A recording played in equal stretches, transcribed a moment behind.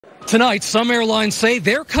Tonight, some airlines say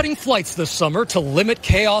they're cutting flights this summer to limit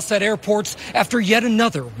chaos at airports after yet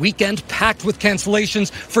another weekend packed with cancellations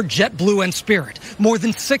for JetBlue and Spirit. More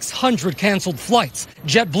than 600 canceled flights.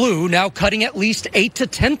 JetBlue now cutting at least 8 to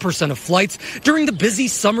 10% of flights during the busy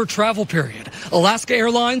summer travel period. Alaska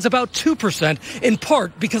Airlines about 2%, in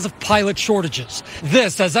part because of pilot shortages.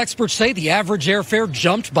 This, as experts say, the average airfare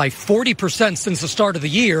jumped by 40% since the start of the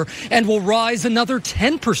year and will rise another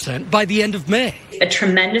 10% by the end of May. A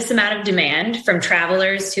tremendous amount of demand from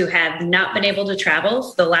travelers who have not been able to travel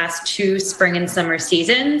for the last 2 spring and summer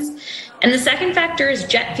seasons. And the second factor is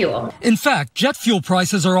jet fuel. In fact, jet fuel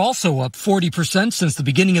prices are also up 40% since the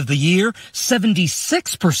beginning of the year,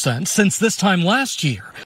 76% since this time last year.